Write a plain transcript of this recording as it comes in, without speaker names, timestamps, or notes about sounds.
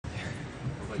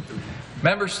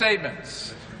Member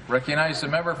statements. Recognize the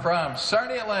member from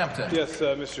Sarnia-Lambton. Yes,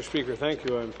 Mr. Speaker, thank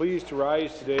you. I'm pleased to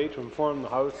rise today to inform the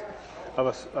House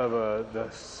of the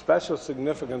special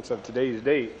significance of today's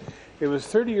date. It was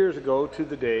 30 years ago to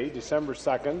the day, December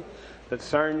 2nd, that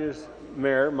Sarnia's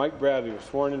Mayor, Mike Bradley, was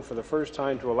sworn in for the first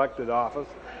time to elected office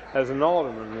as an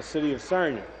alderman in the city of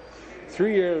Sarnia.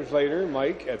 3 years later,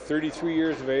 Mike, at 33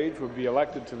 years of age, would be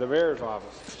elected to the mayor's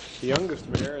office, the youngest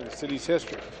mayor in the city's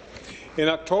history. In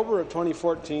October of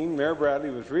 2014, Mayor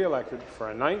Bradley was re-elected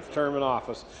for a 9th term in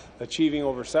office, achieving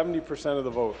over 70% of the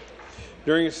vote.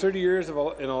 During his 30 years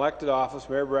in elected office,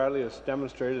 Mayor Bradley has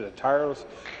demonstrated a tireless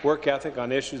work ethic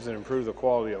on issues that improve the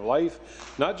quality of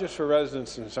life, not just for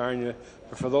residents in Sarnia,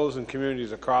 but for those in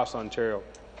communities across Ontario.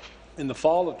 In the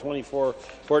fall of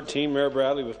 2014, Mayor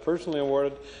Bradley was personally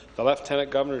awarded the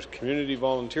Lieutenant Governor's Community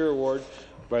Volunteer Award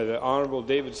by the Honourable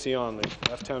David C. Onley,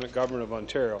 Lieutenant Governor of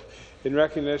Ontario, in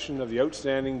recognition of the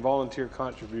outstanding volunteer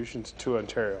contributions to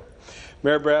Ontario.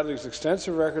 Mayor Bradley's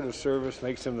extensive record of service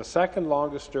makes him the second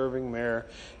longest-serving mayor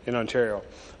in Ontario.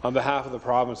 On behalf of the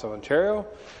province of Ontario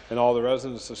and all the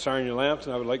residents of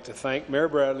Sarnia-Lambton, I would like to thank Mayor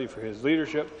Bradley for his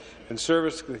leadership and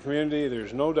service to the community. There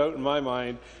is no doubt in my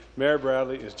mind Mayor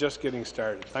Bradley is just getting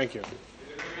started. Thank you.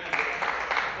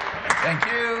 Thank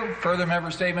you. Further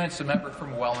member statements. The member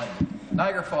from Welland,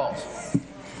 Niagara Falls.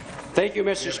 Thank you,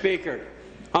 Mr. Speaker.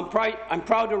 I'm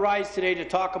proud to rise today to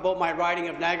talk about my riding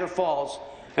of Niagara Falls,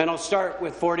 and I'll start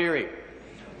with Fort Erie.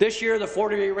 This year, the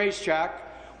Fort Erie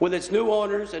racetrack, with its new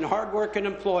owners and hard-working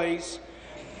employees,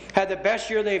 had the best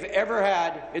year they've ever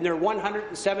had in their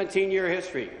 117-year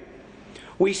history.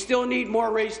 We still need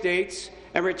more race dates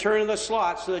and return of the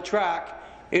slots to the track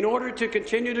in order to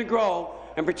continue to grow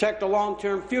and protect the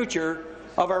long-term future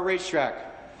of our racetrack.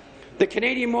 The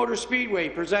Canadian Motor Speedway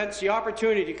presents the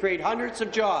opportunity to create hundreds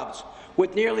of jobs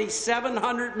with nearly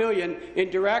 $700 million in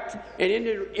direct and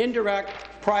indirect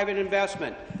private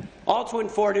investment. Also in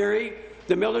Fort Erie,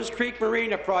 the Millers Creek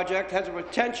Marina project has the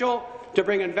potential to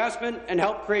bring investment and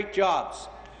help create jobs.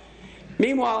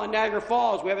 Meanwhile, in Niagara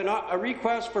Falls, we have a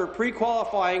request for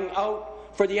pre-qualifying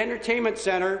out for the Entertainment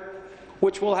Centre,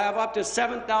 which will have up to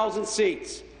 7,000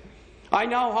 seats. I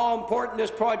know how important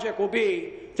this project will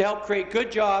be to help create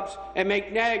good jobs and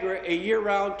make Niagara a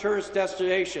year-round tourist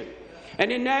destination.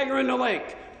 And in Niagara and the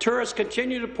Lake, tourists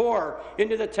continue to pour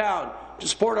into the town to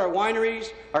support our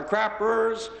wineries, our craft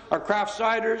brewers, our craft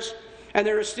ciders, and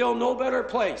there is still no better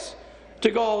place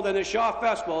to go than the Shaw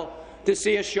Festival to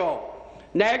see a show.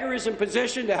 Niagara is in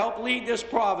position to help lead this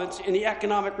province in the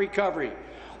economic recovery.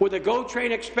 With the GO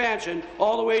Train expansion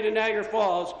all the way to Niagara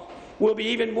Falls, we'll be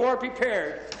even more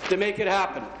prepared to make it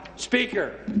happen.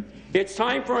 Speaker, it's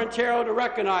time for Ontario to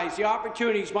recognize the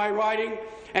opportunities by riding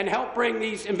and help bring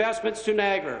these investments to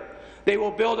Niagara. They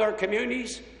will build our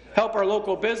communities, help our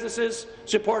local businesses,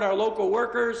 support our local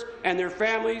workers and their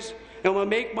families, and will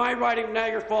make my riding of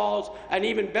Niagara Falls an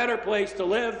even better place to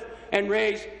live and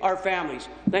raise our families.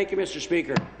 Thank you, Mr.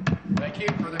 Speaker. Thank you.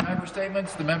 Further member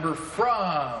statements. The member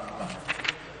from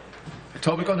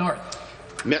Etobicoke North.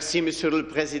 Merci, Monsieur le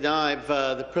Président. I have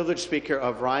the privilege, Speaker,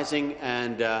 of rising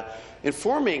and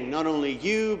informing not only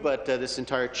you, but this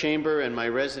entire chamber and my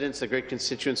residents, the great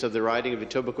constituents of the riding of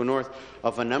Etobicoke North,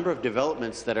 of a number of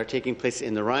developments that are taking place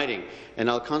in the riding. And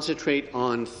I'll concentrate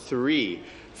on three.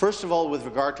 First of all, with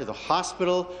regard to the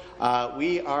hospital,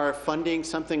 we are funding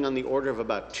something on the order of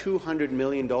about $200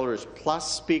 million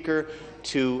plus, Speaker,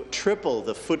 to triple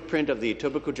the footprint of the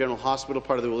Etobicoke General Hospital,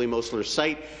 part of the William Osler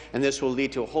site, and this will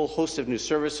lead to a whole host of new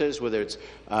services, whether it's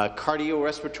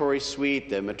cardiorespiratory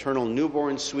suite, the maternal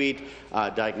newborn suite,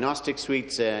 diagnostic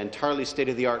suites, entirely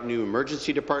state-of-the-art new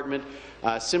emergency department.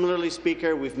 Similarly,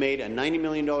 Speaker, we've made a $90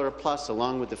 million plus,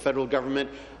 along with the federal government,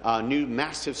 new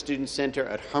massive student centre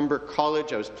at Humber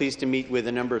College. I was pleased to meet with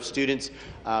a number of students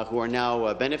who are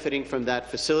now benefiting from that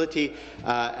facility,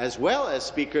 as well as,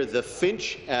 Speaker, the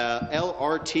Finch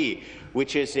LRT,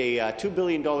 which is a $2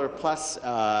 billion plus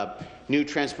new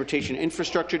transportation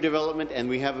infrastructure development, and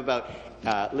we have about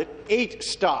 8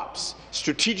 stops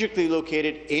strategically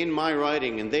located in my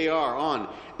riding, and they are on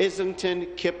Islington,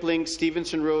 Kipling,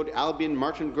 Stevenson Road, Albion,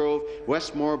 Martin Grove,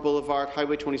 Westmore Boulevard,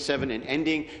 Highway 27, and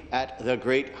ending at the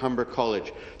Great Humber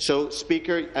College. So,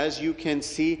 Speaker, as you can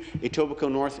see,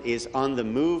 Etobicoke North is on the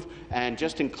move. And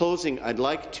just in closing, I'd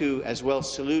like to as well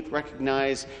salute,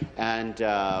 recognize, and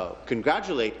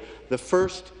congratulate the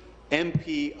first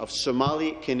MP of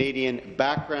Somali-Canadian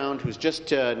background, who's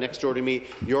just next door to me,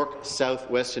 York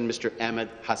South-Weston, Mr. Ahmed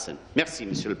Hassan. Merci,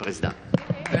 Monsieur le Président.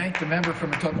 Thank the member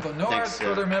from Etobicoke North. Thanks,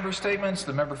 Further member statements.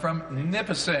 The member from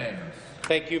Nipissing.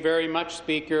 Thank you very much,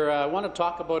 Speaker. I want to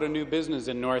talk about a new business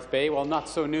in North Bay. Well, not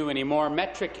so new anymore.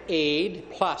 Metric Aid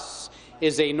Plus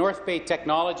is a North Bay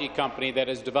technology company that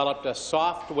has developed a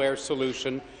software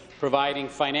solution providing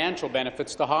financial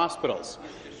benefits to hospitals.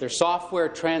 Their software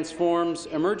transforms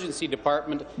emergency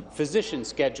department physician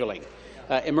scheduling.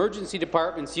 Emergency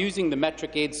departments using the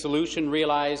Metric Aid solution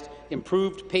realized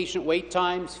improved patient wait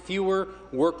times, fewer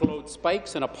workload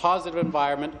spikes, and a positive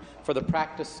environment for the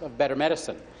practice of better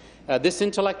medicine. This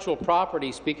intellectual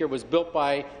property, Speaker, was built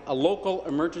by a local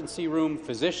emergency room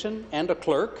physician and a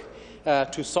clerk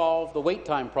to solve the wait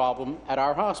time problem at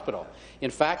our hospital.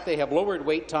 In fact, they have lowered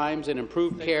wait times and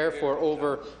improved care for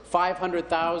over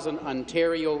 500,000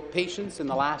 Ontario patients in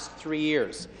the last 3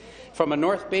 years. From a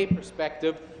North Bay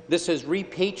perspective, this has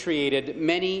repatriated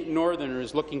many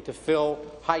Northerners looking to fill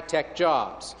high-tech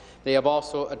jobs. They have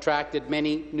also attracted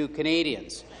many new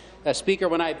Canadians. Speaker,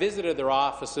 when I visited their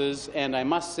offices, and I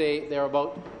must say they're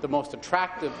about the most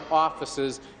attractive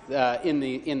offices in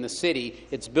the city.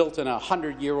 It's built in a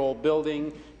 100-year-old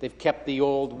building. They've kept the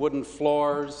old wooden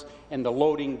floors and the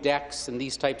loading decks and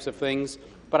these types of things.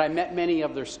 But I met many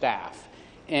of their staff,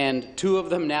 and 2 of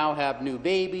them now have new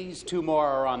babies. 2 more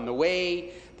are on the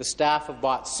way. The staff have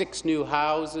bought 6 new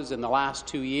houses in the last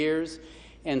 2 years.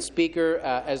 And Speaker,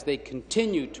 as they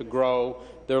continue to grow,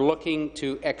 they're looking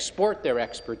to export their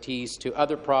expertise to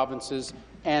other provinces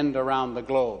and around the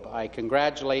globe. I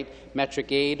congratulate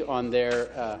Metric Aid on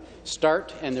their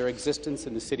start and their existence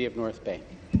in the City of North Bay.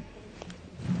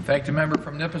 Thank the member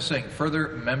from Nipissing. Further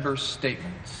member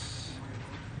statements.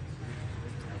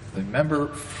 The member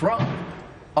from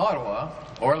Ottawa,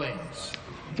 Orleans.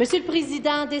 Monsieur le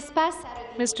Président, d'espace.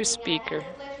 Mr. Speaker,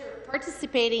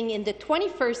 participating in the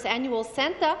 21st annual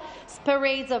Santa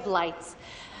Parades of Lights.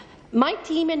 My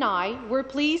team and I were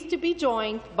pleased to be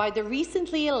joined by the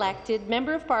recently elected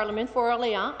Member of Parliament for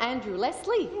Orléans, Andrew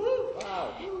Leslie. Wow.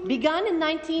 Begun in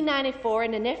 1994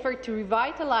 in an effort to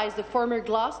revitalize the former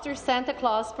Gloucester Santa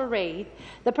Claus Parade,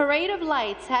 the Parade of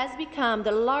Lights has become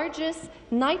the largest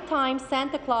nighttime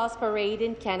Santa Claus parade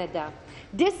in Canada.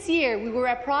 This year, we were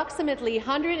approximately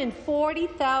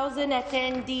 140,000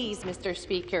 attendees, Mr.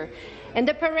 Speaker, and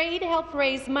the parade helped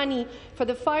raise money for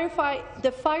the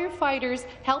Firefighters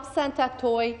Help Santa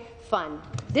Toy Fund.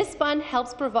 This fund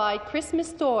helps provide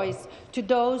Christmas toys to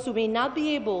those who may not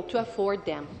be able to afford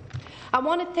them. I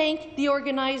want to thank the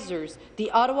organizers,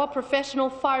 the Ottawa Professional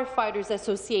Firefighters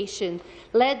Association,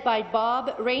 led by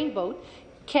Bob Rainbow,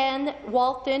 Ken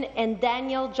Walton and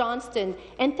Daniel Johnston,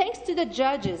 and thanks to the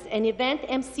judges and event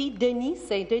MC Denis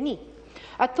Saint-Denis.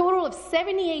 A total of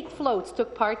 78 floats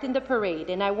took part in the parade,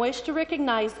 and I wish to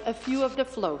recognize a few of the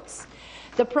floats.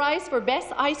 The prize for Best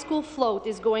High School Float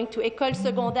is going to École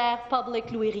Secondaire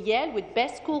Publique Louis Riel, with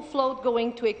Best School Float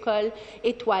going to École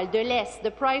Étoile de l'Est.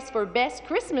 The prize for Best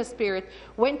Christmas Spirit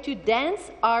went to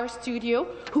Dance Our Studio,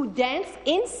 who danced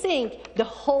in sync the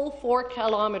whole 4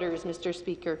 kilometers, Mr.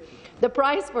 Speaker. The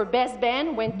prize for Best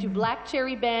Band went to Black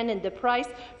Cherry Band, and the prize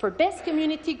for Best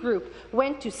Community Group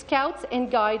went to Scouts and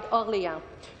Guide Orléans.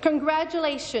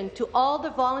 Congratulations to all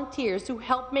the volunteers who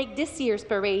helped make this year's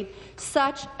parade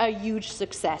such a huge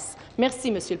success. Merci,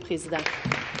 Monsieur le Président.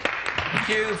 Thank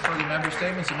you. For the member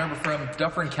statements, a member from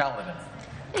Dufferin-Caledon.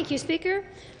 Thank you, Speaker.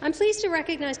 I'm pleased to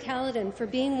recognize Caledon for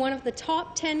being one of the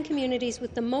top 10 communities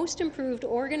with the most improved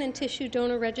organ and tissue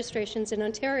donor registrations in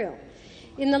Ontario.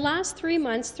 In the last 3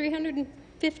 months,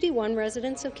 351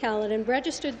 residents of Caledon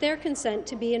registered their consent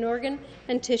to be an organ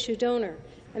and tissue donor.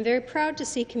 I'm very proud to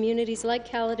see communities like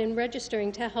Caledon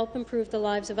registering to help improve the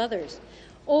lives of others.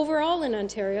 Overall in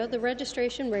Ontario, the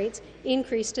registration rates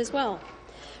increased as well.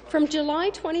 From July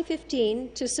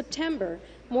 2015 to September,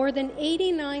 more than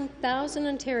 89,000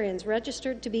 Ontarians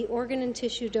registered to be organ and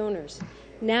tissue donors.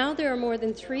 Now there are more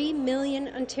than 3 million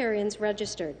Ontarians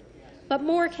registered. But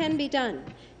more can be done.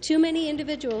 Too many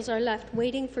individuals are left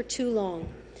waiting for too long.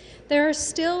 There are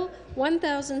still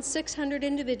 1,600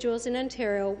 individuals in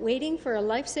Ontario waiting for a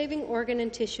life-saving organ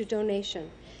and tissue donation.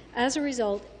 As a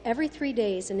result, every 3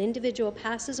 days an individual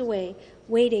passes away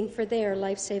waiting for their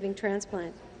life-saving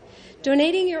transplant.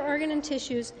 Donating your organ and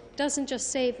tissues doesn't just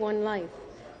save one life.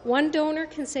 One donor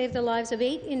can save the lives of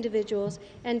 8 individuals,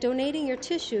 and donating your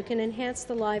tissue can enhance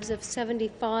the lives of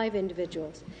 75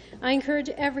 individuals. I encourage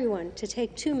everyone to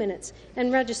take 2 minutes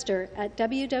and register at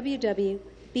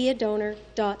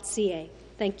www.beadonor.ca.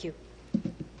 Thank you.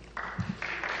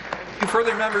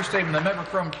 Further member statement, the member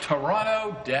from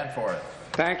Toronto, Danforth.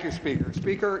 Thank you, Speaker.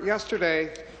 Speaker,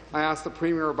 yesterday I asked the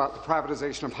Premier about the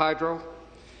privatization of hydro.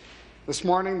 This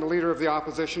morning, the Leader of the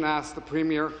Opposition asked the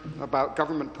Premier about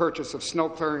government purchase of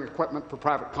snow-clearing equipment for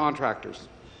private contractors.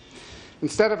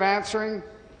 Instead of answering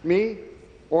me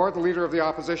or the Leader of the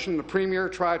Opposition, the Premier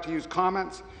tried to use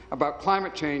comments about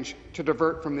climate change to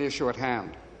divert from the issue at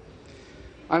hand.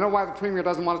 I know why the Premier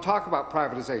doesn't want to talk about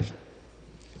privatization.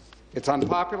 It's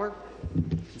unpopular,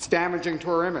 it's damaging to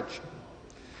her image.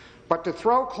 But to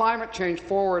throw climate change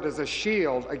forward as a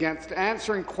shield against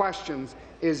answering questions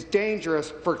is dangerous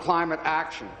for climate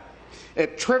action.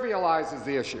 It trivializes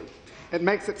the issue. It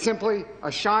makes it simply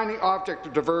a shiny object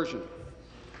of diversion.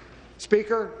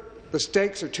 Speaker, the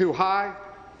stakes are too high.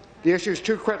 The issue is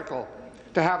too critical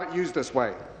to have it used this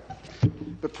way.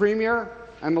 The Premier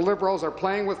and the Liberals are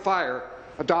playing with fire,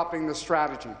 adopting this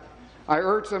strategy. I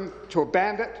urge them to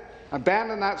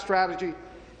abandon that strategy,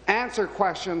 answer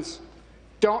questions,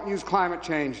 don't use climate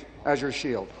change as your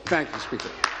shield. Thank you, Speaker.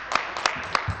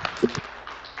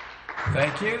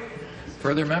 Thank you.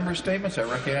 Further member statements. I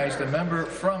recognize the member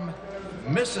from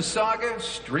Mississauga,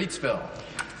 Streetsville.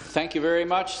 Thank you very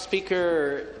much,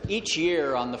 Speaker. Each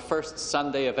year on the first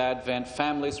Sunday of Advent,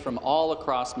 families from all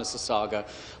across Mississauga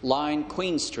line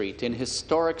Queen Street in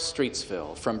historic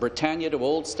Streetsville, from Britannia to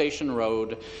Old Station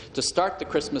Road, to start the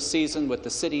Christmas season with the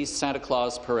city's Santa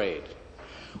Claus Parade.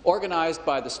 Organized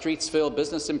by the Streetsville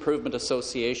Business Improvement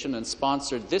Association and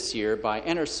sponsored this year by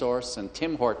EnerSource and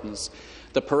Tim Hortons,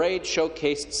 the parade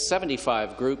showcased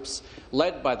 75 groups,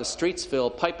 led by the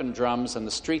Streetsville Pipe and Drums and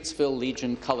the Streetsville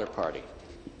Legion Colour Party.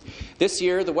 This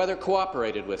year, the weather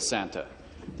cooperated with Santa.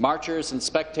 Marchers and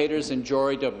spectators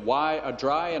enjoyed a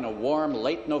dry and a warm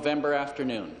late November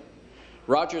afternoon.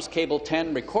 Rogers Cable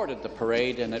 10 recorded the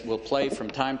parade, and it will play from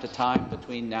time to time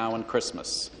between now and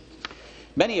Christmas.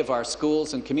 Many of our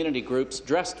schools and community groups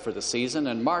dressed for the season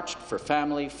and marched for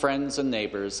family, friends and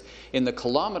neighbours in the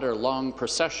kilometre-long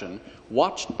procession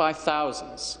watched by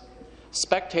thousands.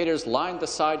 Spectators lined the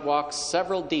sidewalks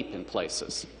several deep in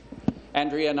places.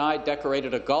 Andrea and I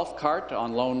decorated a golf cart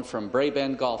on loan from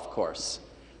Braybend Golf Course.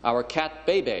 Our cat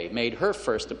Bebe made her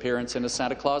first appearance in a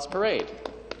Santa Claus parade.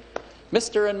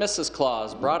 Mr. and Mrs.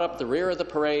 Claus brought up the rear of the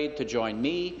parade to join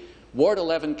me, Ward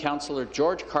 11 Councillor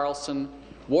George Carlson,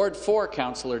 Ward 4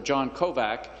 Councillor John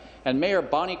Kovac, and Mayor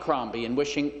Bonnie Crombie in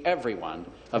wishing everyone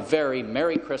a very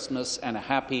Merry Christmas and a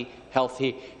happy,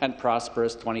 healthy and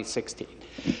prosperous 2016.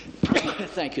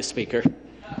 Thank you, Speaker.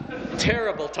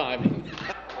 Terrible timing.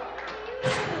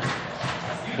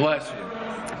 Bless you.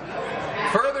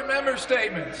 Further member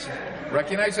statements.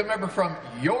 Recognize a member from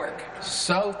York,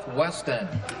 South-Weston.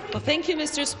 Well, thank you,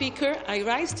 Mr. Speaker. I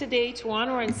rise today to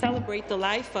honour and celebrate the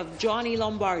life of Johnny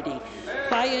Lombardi,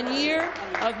 pioneer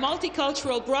of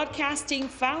multicultural broadcasting,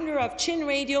 founder of Chin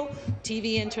Radio,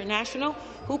 TV International,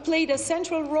 who played a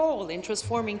central role in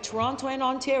transforming Toronto and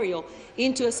Ontario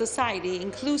into a society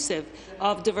inclusive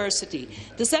of diversity.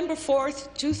 December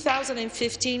 4th,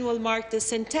 2015 will mark the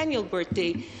centennial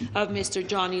birthday of Mr.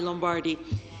 Johnny Lombardi.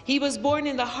 He was born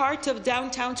in the heart of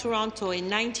downtown Toronto in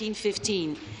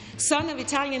 1915. Son of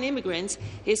Italian immigrants,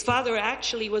 his father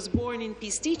actually was born in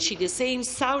Pisticci, the same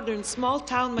southern small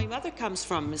town my mother comes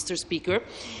from, Mr. Speaker.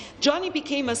 Johnny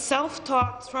became a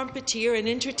self-taught trumpeter and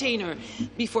entertainer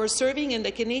before serving in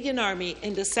the Canadian Army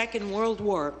in the Second World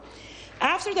War.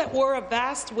 After that war, a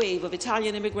vast wave of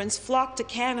Italian immigrants flocked to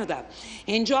Canada,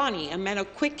 and Johnny, a man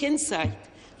of quick insight,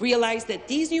 realized that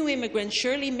these new immigrants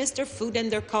surely missed their food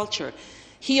and their culture.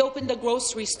 He opened a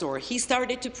grocery store. He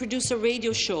started to produce a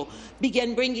radio show,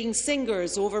 began bringing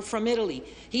singers over from Italy.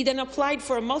 He then applied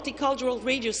for a multicultural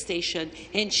radio station,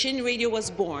 and Chin Radio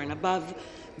was born above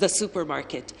the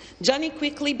supermarket. Johnny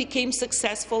quickly became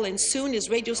successful, and soon his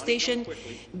radio station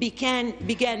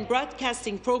began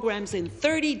broadcasting programs in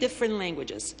 30 different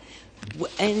languages.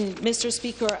 And, Mr.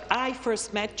 Speaker, I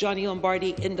first met Johnny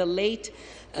Lombardi in the late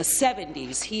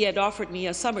 70s. He had offered me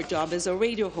a summer job as a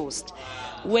radio host.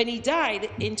 When he died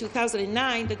in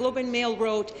 2009, the Globe and Mail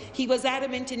wrote, he was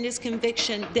adamant in his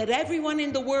conviction that everyone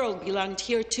in the world belonged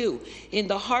here too, in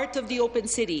the heart of the open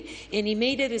city, and he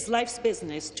made it his life's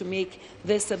business to make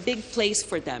this a big place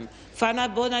for them.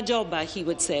 Fana bona joba, he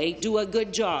would say, do a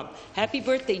good job. Happy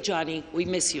birthday, Johnny. We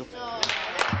miss you.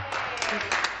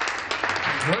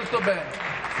 Where's the bench?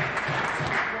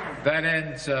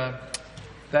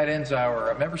 That ends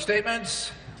our member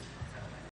statements.